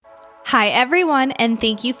Hi, everyone, and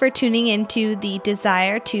thank you for tuning into the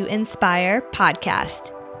Desire to Inspire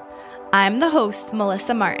podcast. I'm the host,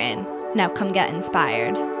 Melissa Martin. Now come get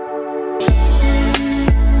inspired.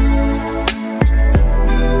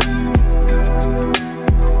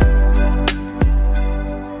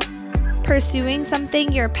 Pursuing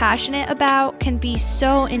something you're passionate about can be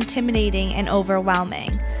so intimidating and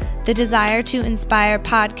overwhelming. The Desire to Inspire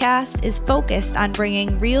podcast is focused on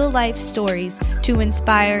bringing real-life stories to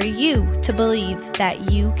inspire you to believe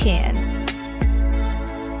that you can.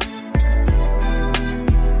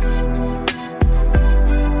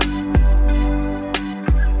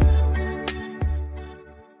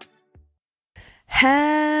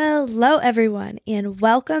 Hello, everyone, and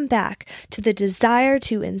welcome back to the Desire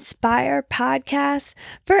to Inspire podcast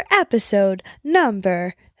for episode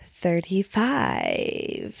number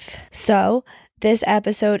 35. So this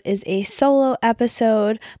episode is a solo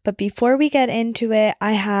episode, but before we get into it,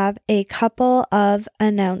 I have a couple of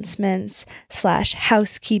announcements /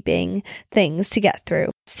 housekeeping things to get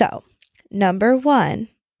through. So, number one,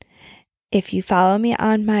 if you follow me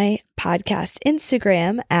on my podcast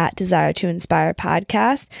Instagram at Desire to Inspire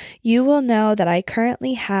Podcast, you will know that I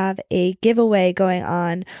currently have a giveaway going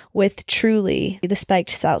on with Truly, the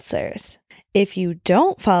spiked seltzers. If you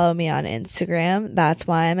don't follow me on Instagram, that's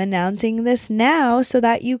why I'm announcing this now so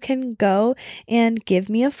that you can go and give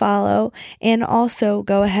me a follow and also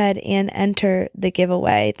go ahead and enter the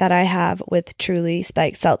giveaway that I have with Truly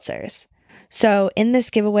Spiked Seltzers. So in this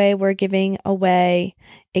giveaway, we're giving away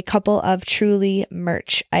a couple of Truly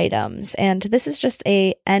merch items. And this is just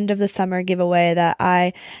a end of the summer giveaway that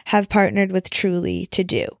I have partnered with Truly to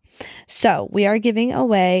do. So we are giving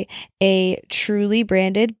away a Truly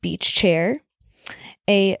branded beach chair,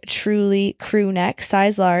 a Truly crew neck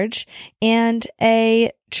size large, and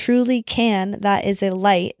a Truly can that is a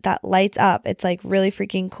light that lights up. It's like really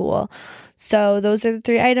freaking cool. So those are the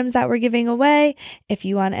 3 items that we're giving away. If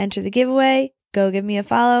you want to enter the giveaway, go give me a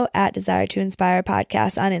follow at Desire to Inspire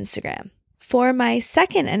Podcast on Instagram. For my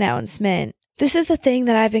second announcement, this is the thing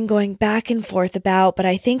that I've been going back and forth about, but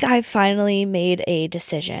I think I've finally made a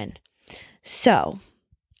decision. So,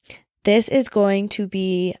 this is going to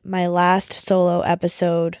be my last solo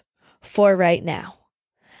episode for right now.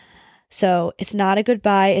 So, it's not a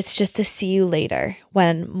goodbye, it's just a see you later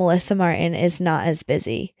when Melissa Martin is not as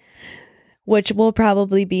busy, which will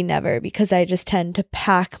probably be never because I just tend to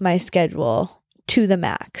pack my schedule to the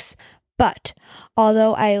max. But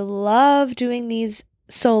although I love doing these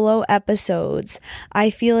solo episodes, I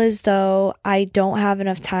feel as though I don't have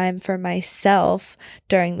enough time for myself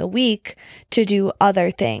during the week to do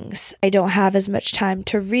other things. I don't have as much time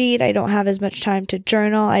to read. I don't have as much time to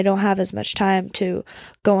journal. I don't have as much time to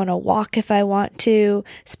go on a walk if I want to,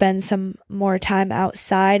 spend some more time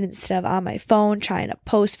outside instead of on my phone trying to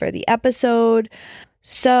post for the episode.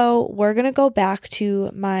 So we're going to go back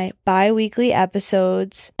to my bi-weekly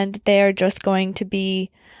episodes, and they are just going to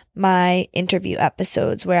be my interview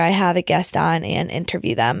episodes where I have a guest on and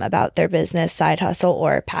interview them about their business, side hustle,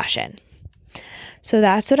 or passion. So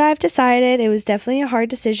that's what I've decided. It was definitely a hard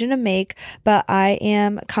decision to make, but I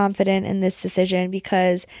am confident in this decision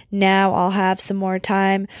because now I'll have some more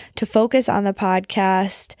time to focus on the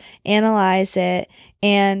podcast, analyze it,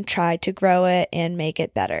 and try to grow it and make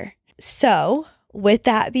it better. So with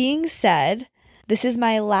that being said, this is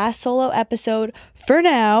my last solo episode for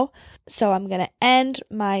now. So I'm going to end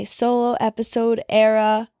my solo episode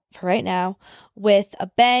era for right now with a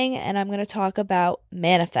bang, and I'm going to talk about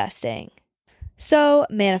manifesting. So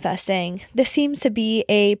manifesting, this seems to be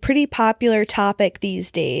a pretty popular topic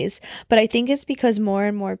these days, but I think it's because more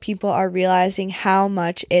and more people are realizing how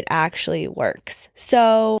much it actually works.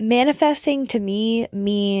 So manifesting to me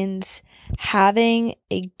means having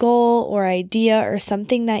a goal or idea or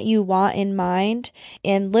something that you want in mind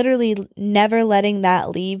and literally never letting that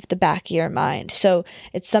leave the back of your mind. So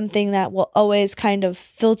it's something that will always kind of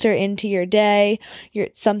filter into your day.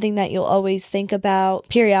 It's something that you'll always think about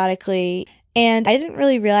periodically. And I didn't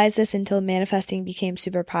really realize this until manifesting became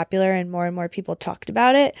super popular and more people talked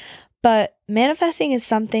about it. But manifesting is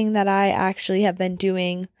something that I actually have been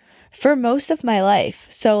doing for most of my life.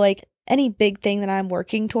 So like any big thing that I'm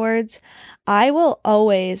working towards, I will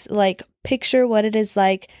always like picture what it is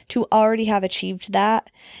like to already have achieved that.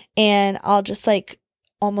 And I'll just like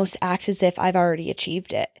almost act as if I've already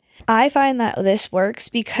achieved it. I find that this works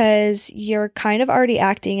because you're kind of already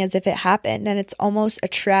acting as if it happened, and it's almost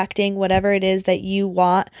attracting whatever it is that you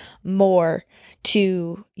want more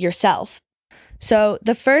to yourself. So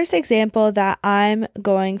the first example that I'm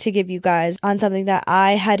going to give you guys on something that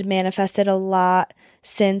I had manifested a lot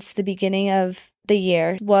since the beginning of the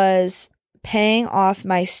year was paying off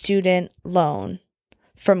my student loan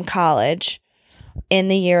from college in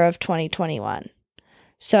the year of 2021.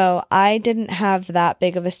 So I didn't have that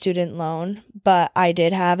big of a student loan, but I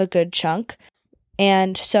did have a good chunk.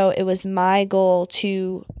 And so it was my goal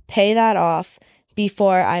to pay that off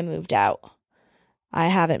before I moved out. I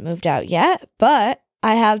haven't moved out yet, but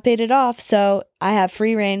I have paid it off, so I have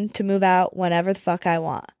free reign to move out whenever the fuck I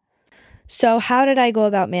want. So how did I go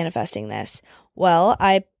about manifesting this? Well,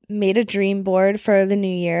 I made a dream board for the new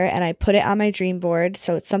year and I put it on my dream board,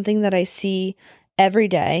 so it's something that I see every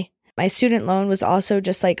day. My student loan was also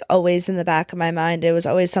just like always in the back of my mind. It was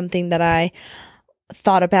always something that I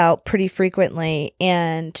thought about pretty frequently,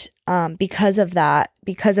 and because of that,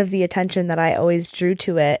 because of the attention that I always drew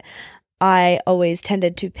to it, I always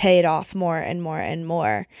tended to pay it off more and more and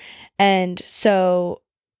more. And so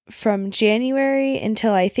from January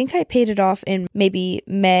until I think I paid it off in maybe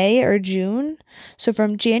May or June. So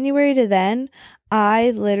from January to then,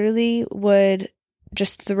 I literally would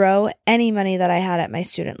just throw any money that I had at my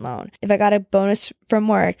student loan. If I got a bonus from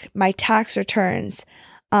work, my tax returns,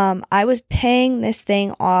 I was paying this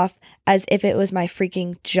thing off as if it was my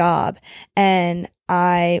freaking job. And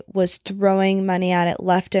I was throwing money at it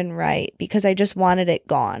left and right because I just wanted it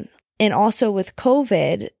gone. And also with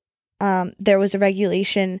COVID, there was a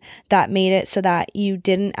regulation that made it so that you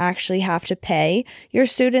didn't actually have to pay your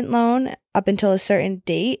student loan up until a certain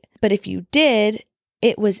date. But if you did,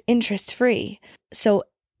 it was interest free. So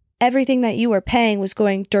everything that you were paying was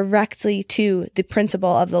going directly to the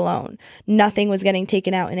principal of the loan. Nothing was getting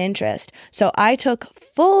taken out in interest. So I took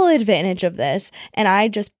full advantage of this and I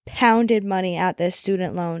just pounded money at this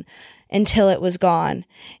student loan until it was gone.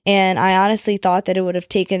 And I honestly thought that it would have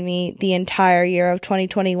taken me the entire year of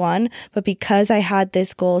 2021. But because I had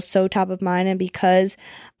this goal so top of mind and because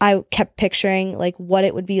I kept picturing like what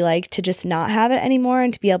it would be like to just not have it anymore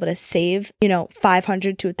and to be able to save,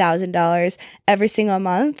 $500 to $1,000 every single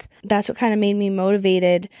month, that's what kind of made me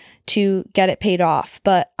motivated to get it paid off.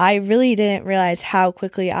 But I really didn't realize how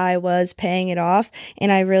quickly I was paying it off.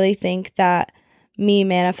 And I really think that me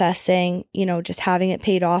manifesting, just having it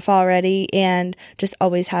paid off already and just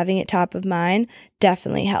always having it top of mind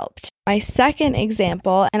definitely helped. My second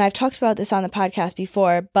example, and I've talked about this on the podcast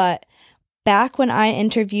before, but back when I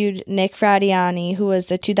interviewed Nick Fradiani, who was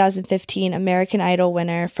the 2015 American Idol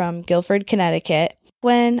winner from Guilford, Connecticut,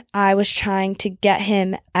 when I was trying to get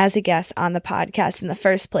him as a guest on the podcast in the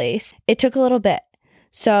first place, it took a little bit.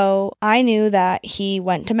 So I knew that he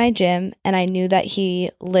went to my gym and I knew that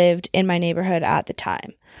he lived in my neighborhood at the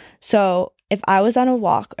time. So if I was on a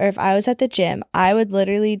walk or if I was at the gym, I would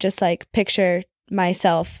literally just picture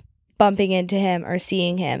myself bumping into him or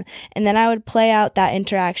seeing him. And then I would play out that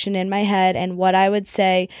interaction in my head and what I would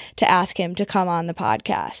say to ask him to come on the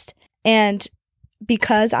podcast. And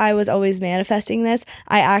because I was always manifesting this,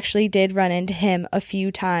 I actually did run into him a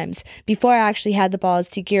few times before I actually had the balls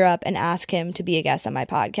to gear up and ask him to be a guest on my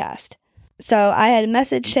podcast. So I had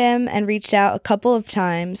messaged him and reached out a couple of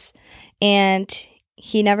times and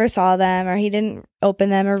he never saw them or he didn't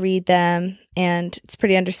open them or read them. And it's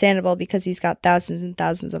pretty understandable because he's got thousands and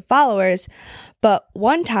thousands of followers. But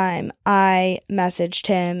one time I messaged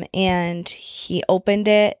him and he opened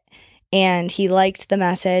it and he liked the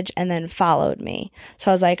message and then followed me.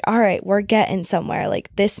 So I was like, all right, we're getting somewhere.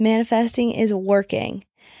 This manifesting is working.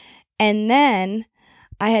 And then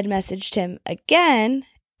I had messaged him again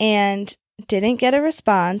and didn't get a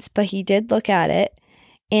response, but he did look at it.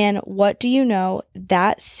 And what do you know?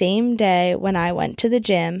 That same day when I went to the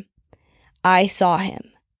gym, I saw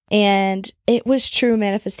him. And it was true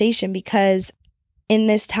manifestation because in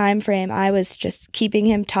this time frame, I was just keeping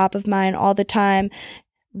him top of mind all the time,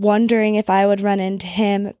 wondering if I would run into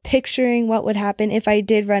him, picturing what would happen if I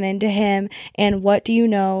did run into him. And what do you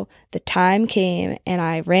know? The time came and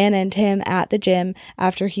I ran into him at the gym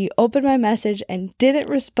after he opened my message and didn't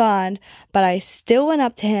respond, but I still went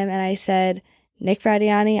up to him and I said, Nick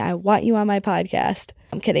Fradiani, I want you on my podcast.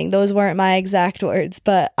 I'm kidding. Those weren't my exact words,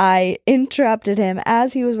 but I interrupted him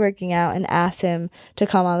as he was working out and asked him to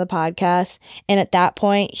come on the podcast. And at that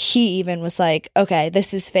point, he even was like, okay,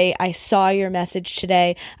 this is fate. I saw your message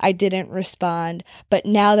today. I didn't respond, but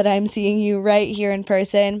now that I'm seeing you right here in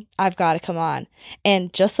person, I've got to come on.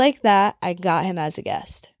 And just like that, I got him as a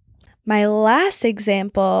guest. My last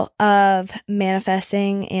example of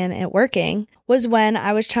manifesting and it working was when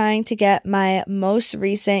I was trying to get my most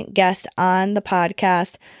recent guest on the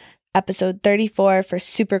podcast episode 34 for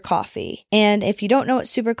Super Coffee. And if you don't know what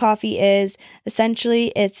Super Coffee is,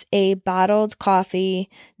 essentially it's a bottled coffee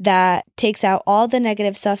that takes out all the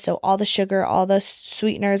negative stuff, so all the sugar, all the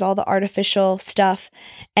sweeteners, all the artificial stuff,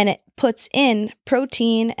 and it puts in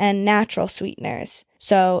protein and natural sweeteners.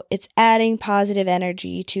 So it's adding positive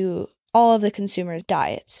energy to all of the consumers'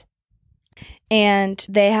 diets. And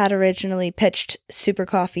they had originally pitched Super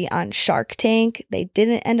Coffee on Shark Tank. They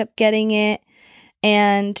didn't end up getting it.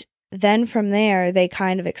 And then from there, they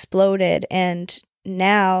kind of exploded. And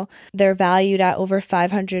now they're valued at over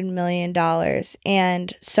 $500 million.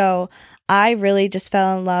 And so I really just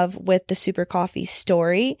fell in love with the Super Coffee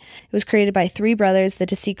story. It was created by three brothers, the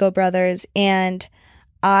DeSico brothers, and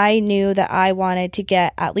I knew that I wanted to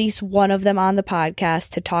get at least one of them on the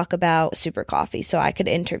podcast to talk about Super Coffee so I could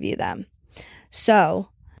interview them. So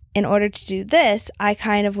in order to do this, I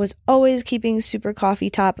kind of was always keeping Super Coffee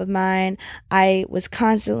top of mind. I was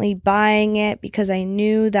constantly buying it because I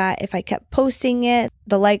knew that if I kept posting it,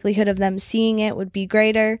 the likelihood of them seeing it would be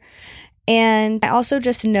greater. And I also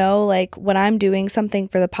just know, like, when I'm doing something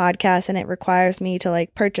for the podcast and it requires me to,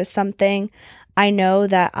 like, purchase something, I know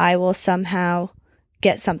that I will somehow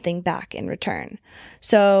get something back in return.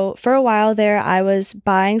 So for a while there, I was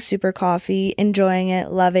buying Super Coffee, enjoying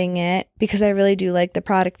it, loving it, because I really do like the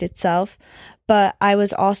product itself. But I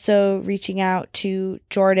was also reaching out to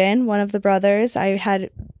Jordan, one of the brothers. I had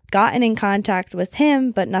gotten in contact with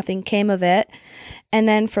him, but nothing came of it. And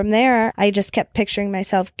then from there, I just kept picturing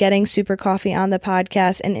myself getting Super Coffee on the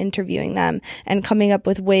podcast and interviewing them and coming up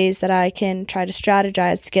with ways that I can try to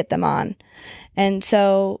strategize to get them on. And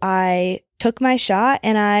so I took my shot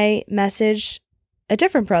and I messaged a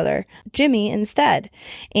different brother, Jimmy, instead.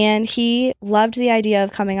 And he loved the idea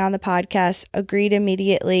of coming on the podcast, agreed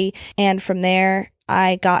immediately. And from there,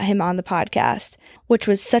 I got him on the podcast, which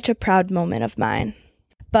was such a proud moment of mine.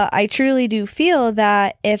 But I truly do feel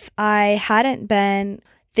that if I hadn't been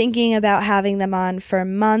thinking about having them on for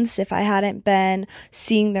months, if I hadn't been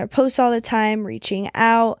seeing their posts all the time, reaching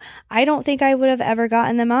out, I don't think I would have ever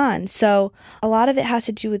gotten them on. So a lot of it has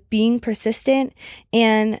to do with being persistent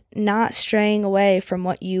and not straying away from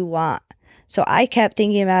what you want. So I kept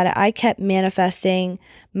thinking about it. I kept manifesting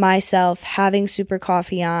myself having Super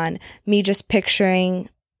Coffee on, me just picturing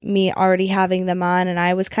me already having them on, and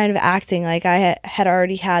I was kind of acting like I had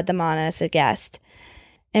already had them on as a guest.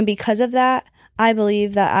 And because of that, I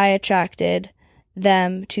believe that I attracted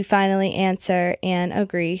them to finally answer and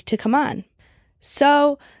agree to come on.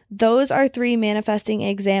 So those are 3 manifesting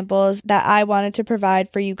examples that I wanted to provide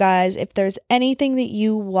for you guys. If there's anything that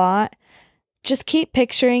you want, just keep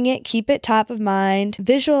picturing it, keep it top of mind,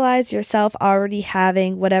 visualize yourself already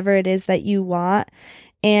having whatever it is that you want.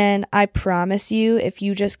 And I promise you, if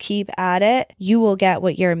you just keep at it, you will get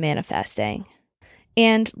what you're manifesting.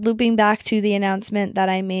 And looping back to the announcement that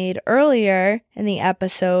I made earlier in the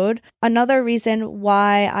episode, another reason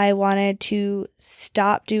why I wanted to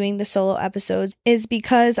stop doing the solo episodes is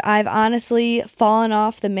because I've honestly fallen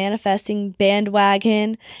off the manifesting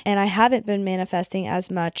bandwagon and I haven't been manifesting as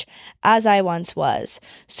much as I once was.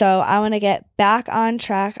 So I want to get back on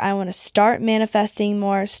track. I want to start manifesting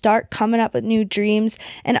more, start coming up with new dreams.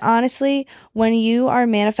 And honestly, when you are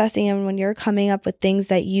manifesting and when you're coming up with things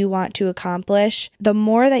that you want to accomplish, the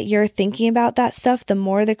more that you're thinking about that stuff, the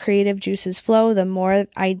more the creative juices flow, the more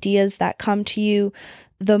ideas that come to you,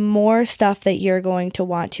 the more stuff that you're going to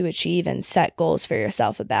want to achieve and set goals for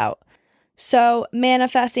yourself about. So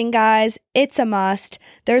manifesting, guys, it's a must.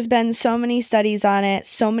 There's been so many studies on it,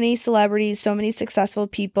 so many celebrities, so many successful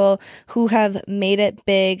people who have made it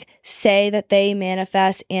big say that they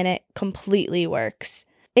manifest and it completely works.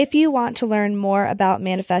 If you want to learn more about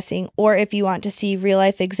manifesting, or if you want to see real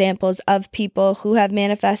life examples of people who have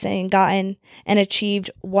manifested and gotten and achieved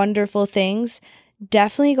wonderful things,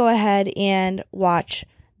 definitely go ahead and watch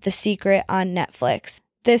The Secret on Netflix.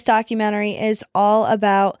 This documentary is all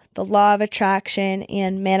about the law of attraction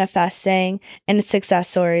and manifesting and success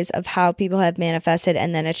stories of how people have manifested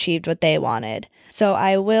and then achieved what they wanted. So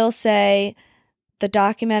I will say, the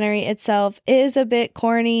documentary itself is a bit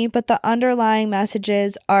corny, but the underlying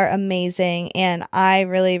messages are amazing, and I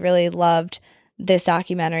really, really loved this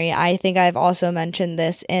documentary. I think I've also mentioned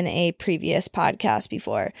this in a previous podcast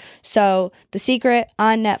before. So The Secret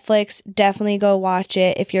on Netflix, definitely go watch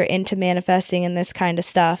it if you're into manifesting and this kind of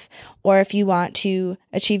stuff, or if you want to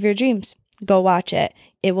achieve your dreams, go watch it.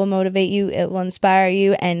 It will motivate you, it will inspire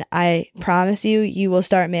you, and I promise you, you will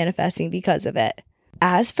start manifesting because of it.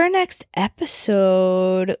 As for next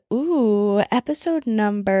episode, episode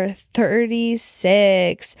number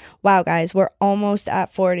 36. Wow, guys, we're almost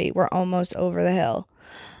at 40. We're almost over the hill.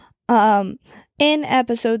 In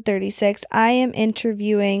episode 36, I am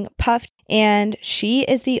interviewing Puff, and she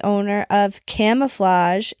is the owner of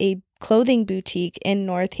Camouflage, a clothing boutique in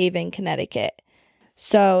North Haven, Connecticut.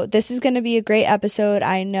 So this is going to be a great episode.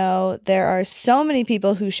 I know there are so many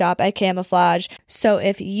people who shop at Camouflage. So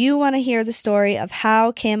if you want to hear the story of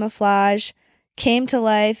how Camouflage came to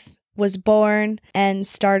life, was born, and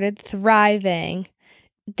started thriving,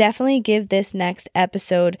 definitely give this next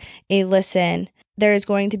episode a listen. There is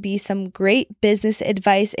going to be some great business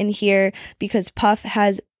advice in here because Puff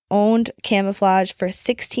has owned Camouflage for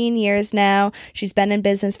 16 years now. She's been in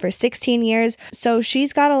business for 16 years, so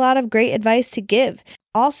she's got a lot of great advice to give.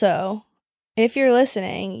 Also, if you're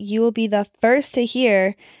listening, you will be the first to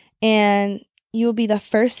hear and you will be the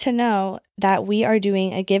first to know that we are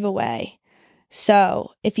doing a giveaway.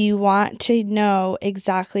 So if you want to know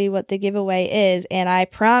exactly what the giveaway is, and I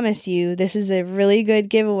promise you this is a really good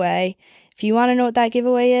giveaway, if you want to know what that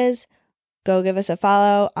giveaway is, go give us a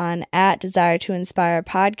follow on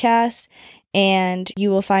 @DesireToInspirePodcast, and you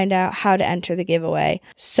will find out how to enter the giveaway.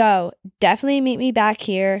 So definitely meet me back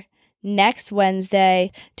here next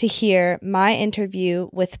Wednesday to hear my interview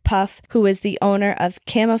with Puff, who is the owner of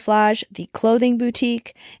Camouflage, the clothing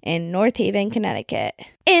boutique in North Haven, Connecticut.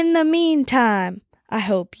 In the meantime, I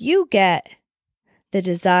hope you get the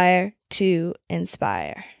desire to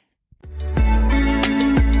inspire.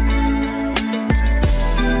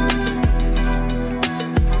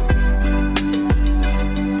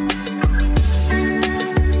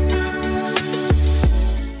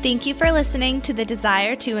 Thank you for listening to the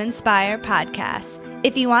Desire to Inspire podcast.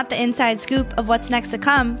 If you want the inside scoop of what's next to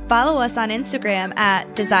come, follow us on Instagram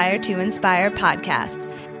 @Desire to Inspire podcast.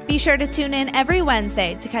 Be sure to tune in every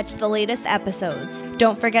Wednesday to catch the latest episodes.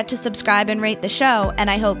 Don't forget to subscribe and rate the show, and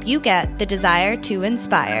I hope you get the desire to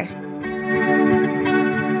inspire.